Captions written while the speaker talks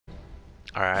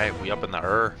Alright, we up in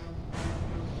the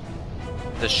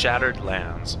The Shattered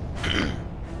Lands.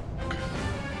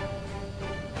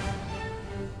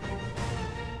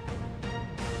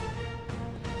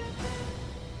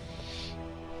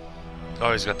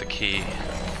 Oh, he's got the key.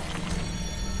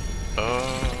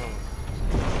 Oh.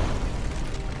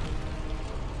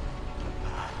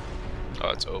 Oh,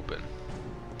 it's open.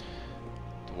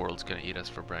 The world's gonna eat us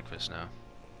for breakfast now.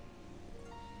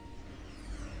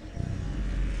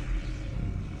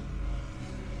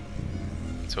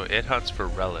 So it hunts for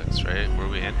relics, right? Were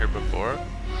we in here before?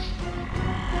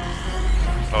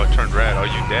 Oh, it turned red. Oh,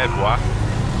 you dead, boy.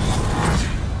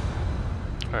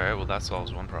 Alright, well that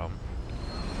solves one problem.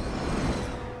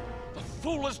 The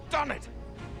fool has done it!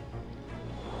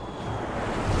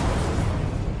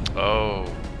 Oh.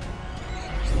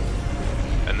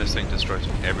 And this thing destroys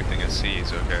everything it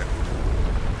sees, okay.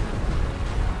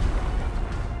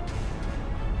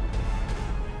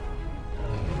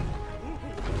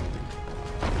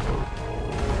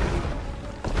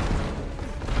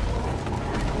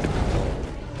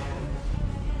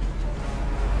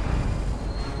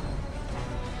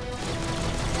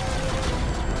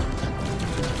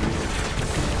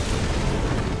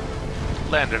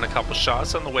 Landing a couple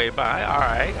shots on the way by.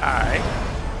 Alright, alright.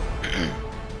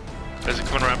 Is he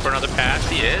coming around for another pass?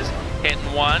 He is.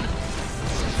 Hitting one.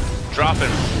 Dropping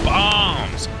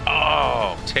bombs.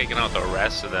 Oh, taking out the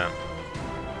rest of them.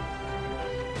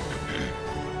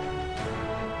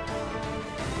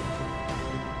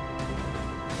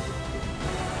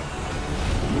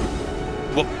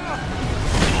 Whoop.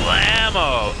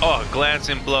 Blammo! Oh,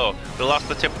 glancing blow. They lost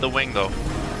the tip of the wing though.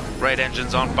 Right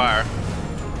engine's on fire.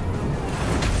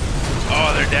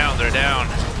 Oh, they're down, they're down.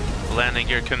 The landing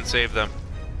gear couldn't save them.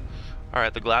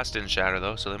 Alright, the glass didn't shatter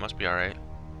though, so they must be alright.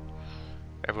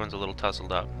 Everyone's a little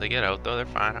tussled up. They get out though, they're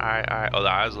fine. Alright, alright. Oh, the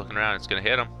eye's looking around, it's gonna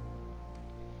hit them.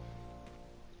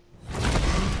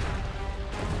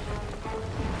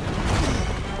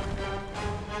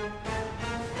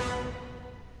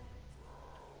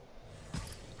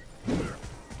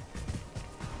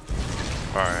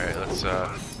 Alright, let's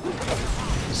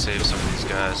save some of these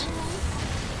guys.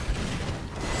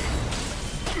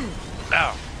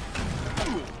 Ow!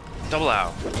 Double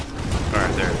ow.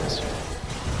 Alright, there it is.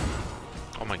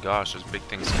 Oh my gosh, there's big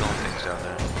things killing things down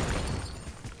there.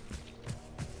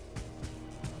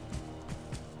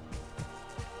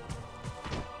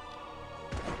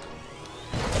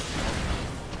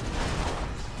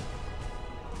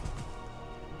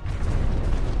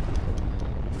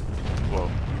 Whoa.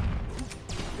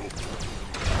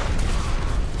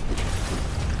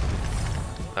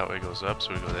 That way goes up,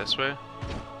 so we go this way.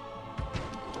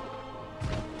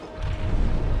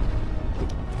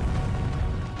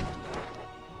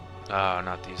 Ah,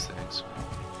 not these things.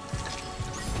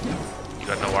 You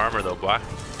got no armor though, boy.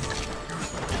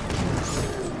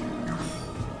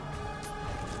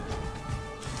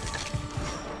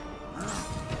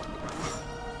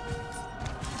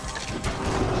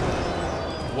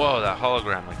 Whoa, that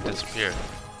hologram like disappeared.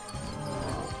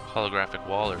 Holographic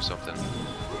wall or something.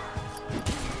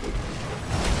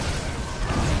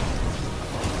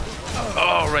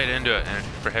 Oh, right into it, and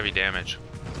for heavy damage.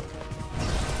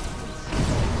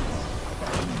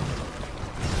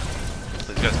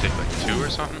 These guys take like 2 or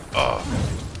something. Oh.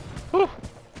 Whew.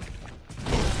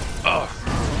 Oh.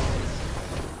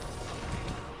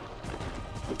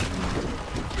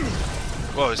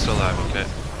 Whoa, he's still alive, okay.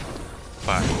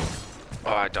 5.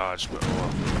 Oh, I dodged, but oh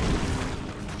well.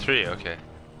 3, okay.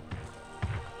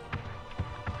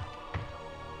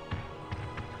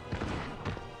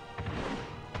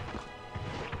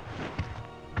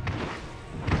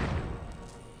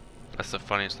 That's the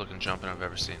funniest looking jumping I've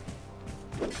ever seen.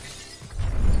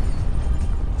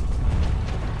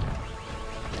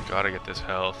 Gotta get this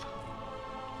health.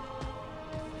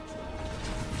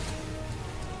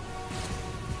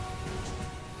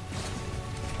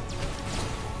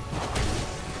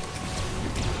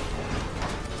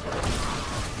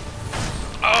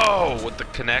 Oh, with the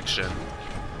connection.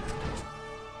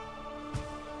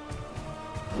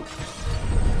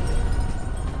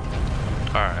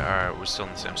 Alright, we're still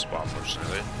in the same spot,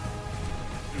 fortunately.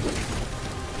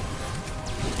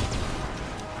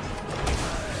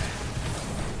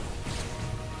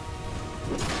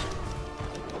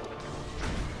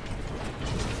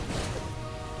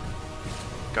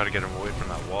 Gotta get him away from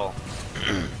that wall.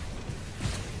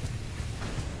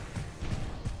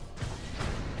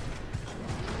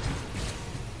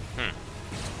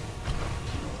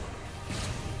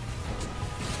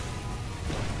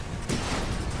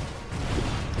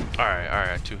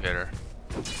 Alright, 2-hitter.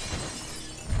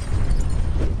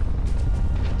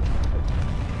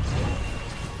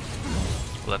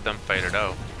 let them fight it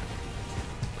out.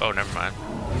 Oh, never mind.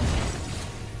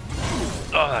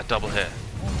 Oh, that double hit.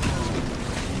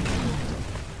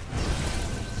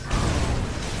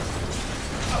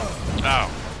 Ow.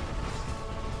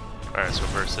 Alright, so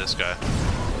versus this guy.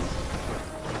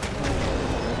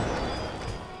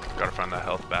 Gotta find that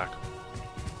health back.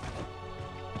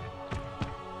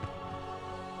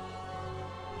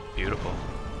 Beautiful.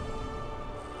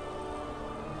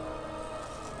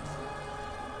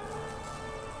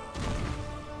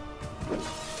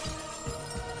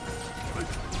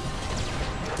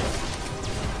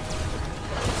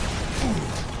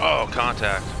 Oh,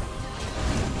 contact.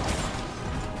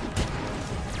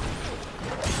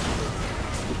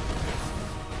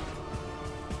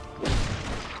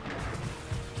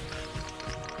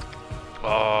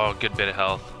 Oh, good bit of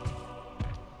health.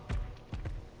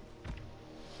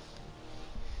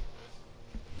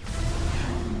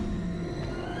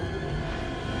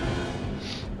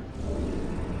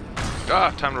 Ah,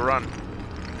 time to run.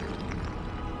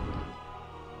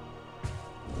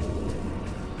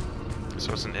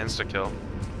 So it's an insta-kill.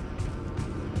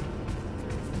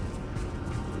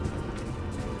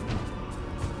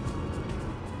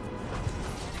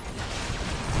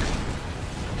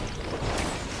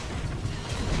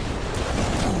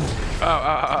 Oh,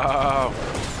 oh, oh, oh,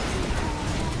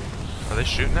 oh. Are they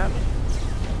shooting at me?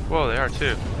 Whoa, they are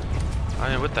too. I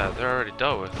mean, with that, they're already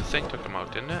dealt with. The thing took them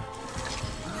out, didn't it?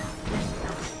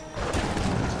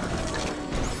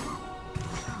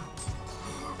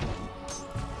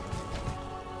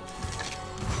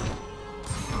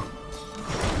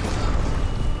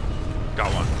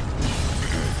 Got one.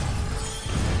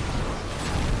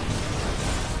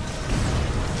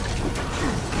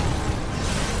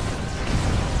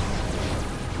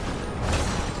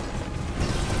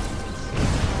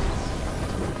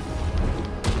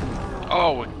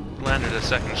 Oh, we landed a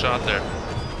second shot there.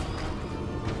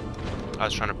 I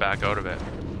was trying to back out of it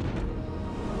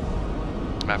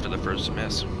after the first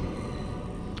miss.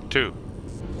 2.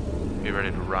 Be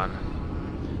ready to run.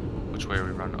 Which way are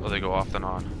we run? Oh, they go off and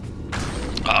on.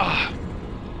 Ah!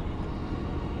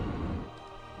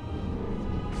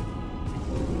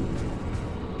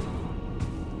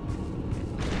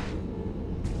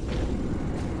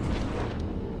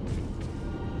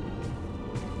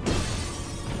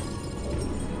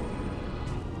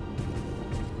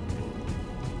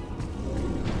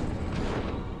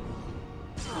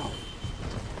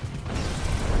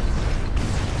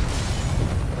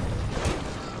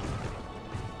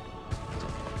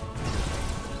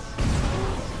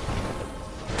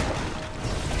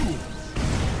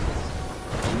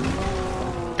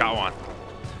 Got one.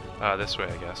 This way,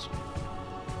 I guess.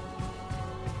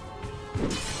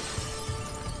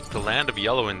 The land of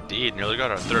yellow indeed. Nearly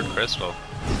got our 3rd crystal.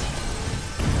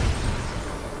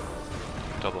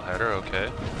 Double header,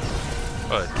 okay.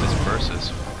 Oh, it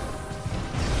disperses.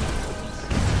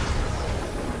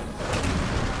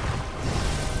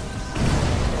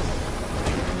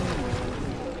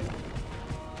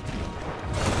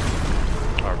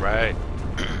 Alright.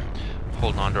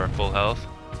 Holding on to our full health.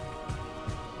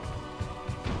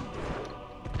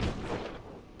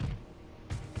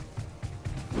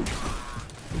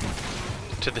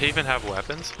 Did they even have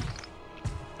weapons?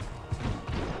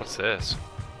 What's this?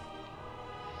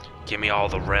 Give me all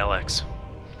the relics.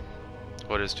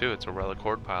 What is too? It's a relic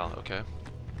hoard pile, okay.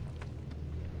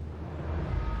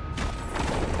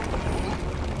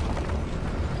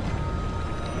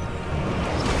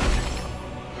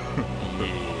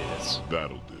 Yes.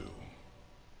 That'll do.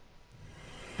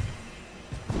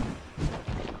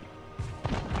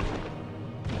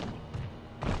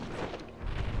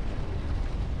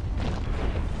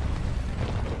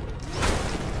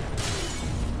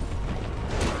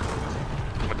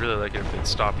 I'd really like it if they'd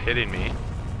stop hitting me.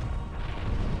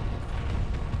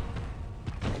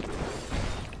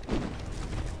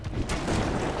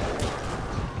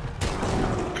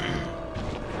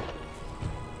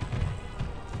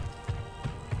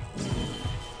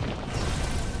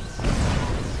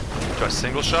 Do a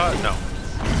single shot? No.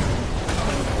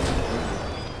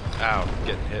 Ow,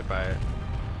 getting hit by it.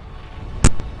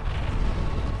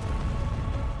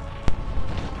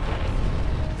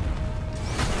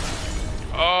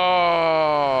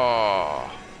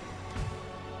 Oh!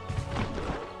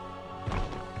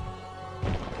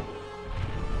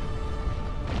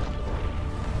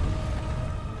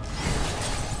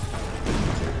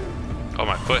 Oh,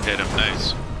 my foot hit him.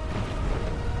 Nice.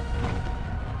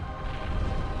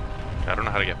 I don't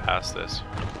know how to get past this.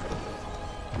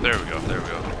 There we go, there we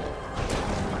go.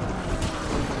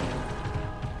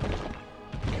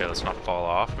 Okay, let's not fall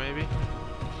off, maybe?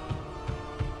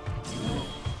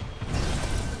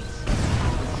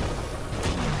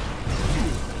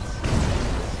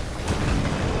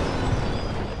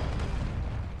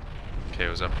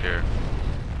 guys up here.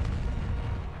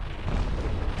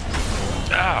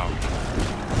 Ow!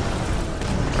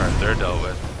 Alright, they're dealt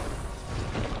with.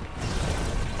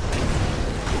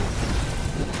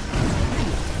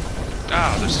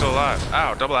 Ow, they're still alive.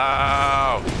 Ow, double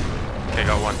ow! Okay,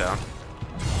 got one down.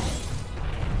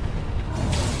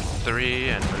 3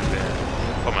 and move in.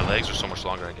 Oh, my legs are so much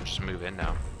longer, I can just move in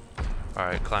now.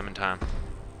 Alright, climbing time.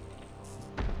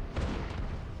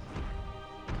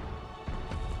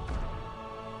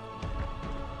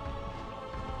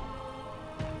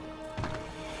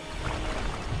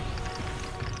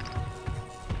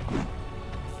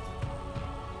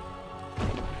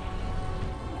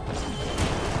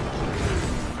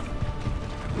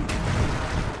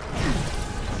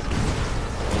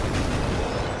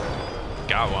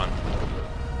 Got one.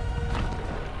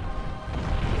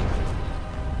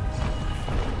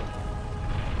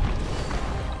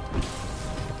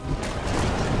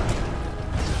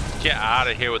 Get out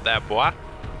of here with that, boy.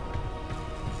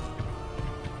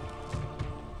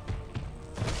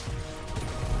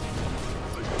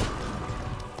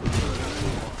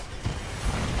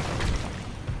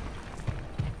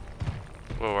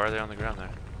 Whoa, why are they on the ground there?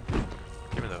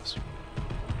 Give me those.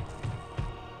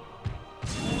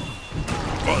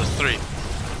 Oh, there's 3.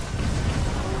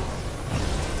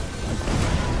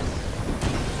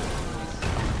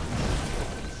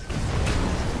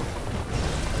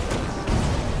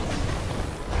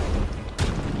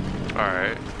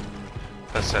 Alright.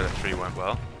 That set of 3 went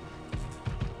well.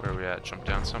 Where are we at? Jump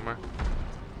down somewhere?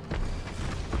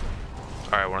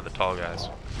 Alright, one of the tall guys.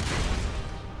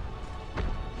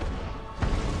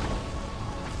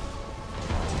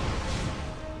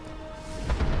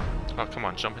 Oh, come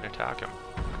on, jump and attack him.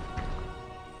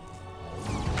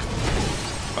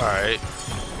 Alright.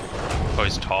 Oh,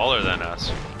 he's taller than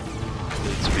us.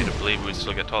 Leads me to believe we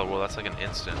still get taller. Well, that's like an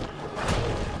instant.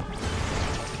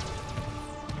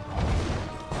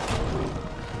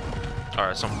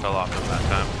 Alright, something fell off him that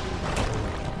time.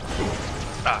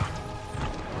 Ah.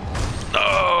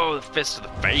 Oh, the fist to the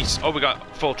face. Oh, we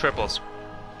got full triples.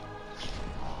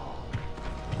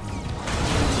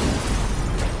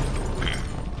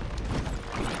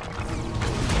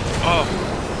 Oh.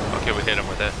 Okay, we hit him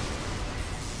with it.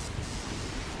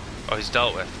 Oh, he's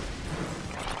dealt with.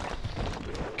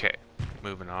 Okay,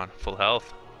 moving on. Full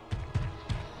health.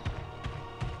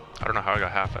 I don't know how I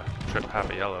got half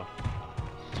a yellow.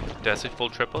 Did I say full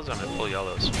triples? I'm at full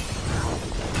yellows.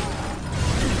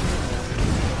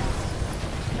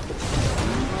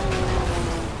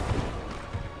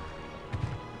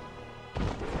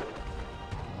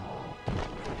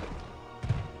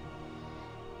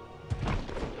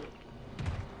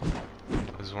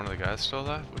 Is one of the guys still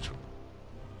alive? Which one?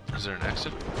 Is there an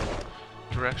exit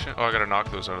direction? Oh, I gotta knock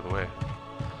those out of the way.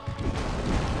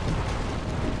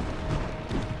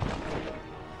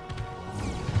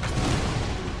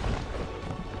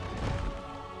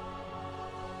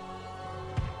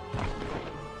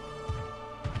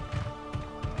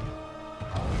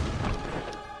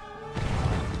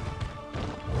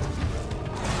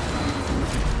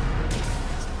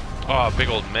 Oh, big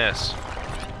old miss.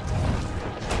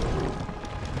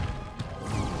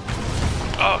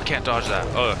 Oh, can't dodge that.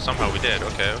 Oh, somehow we did.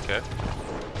 Okay, okay.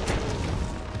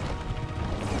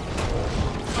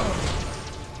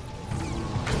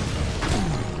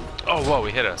 Oh, whoa,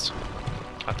 we hit us.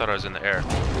 I thought I was in the air.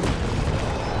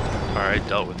 Alright,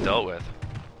 dealt with, dealt with.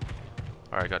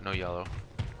 Alright, got no yellow.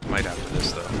 Might after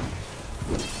this, though.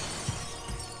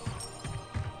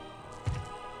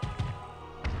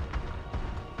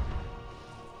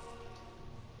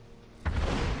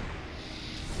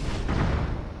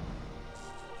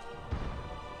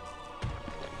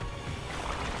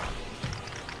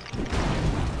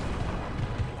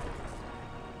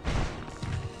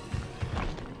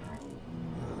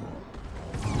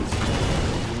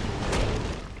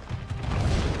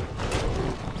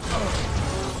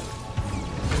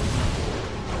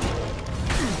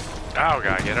 Oh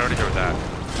god, get out of here with that.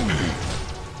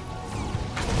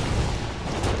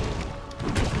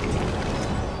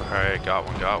 Alright, got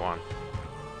one, got one.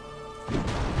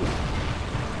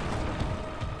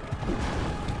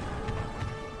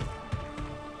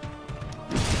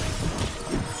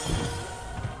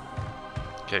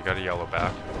 Okay, got a yellow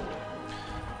back.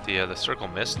 The circle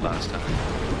missed last time.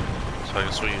 So I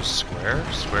guess we'll use square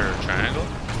or triangle.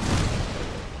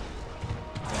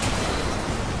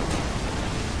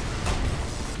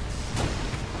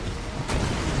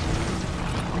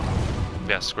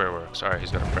 Yeah, square works. Alright,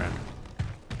 he's got a friend.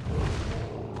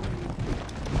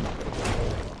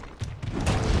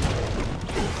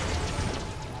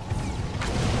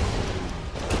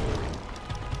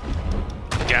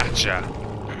 Gotcha.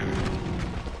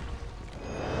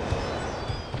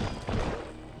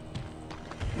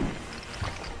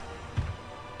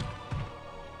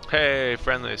 Hey,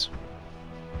 friendlies.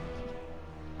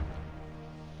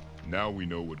 Now we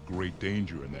know what great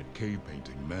danger in that cave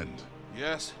painting meant.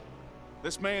 Yes.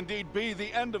 This may indeed be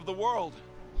the end of the world.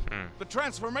 The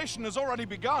transformation has already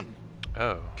begun.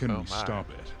 Oh. Can oh we my. stop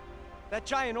it? That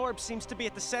giant orb seems to be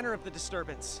at the center of the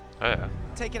disturbance. Oh yeah.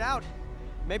 Take it out.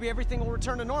 Maybe everything will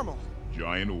return to normal.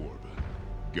 Giant orb.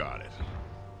 Got it.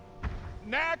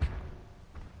 Knack!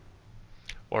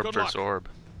 Orb Good versus luck. orb.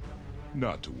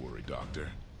 Not to worry, Doctor.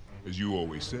 As you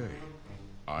always say,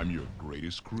 I'm your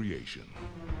greatest creation.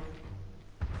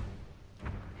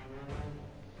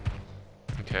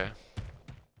 Okay.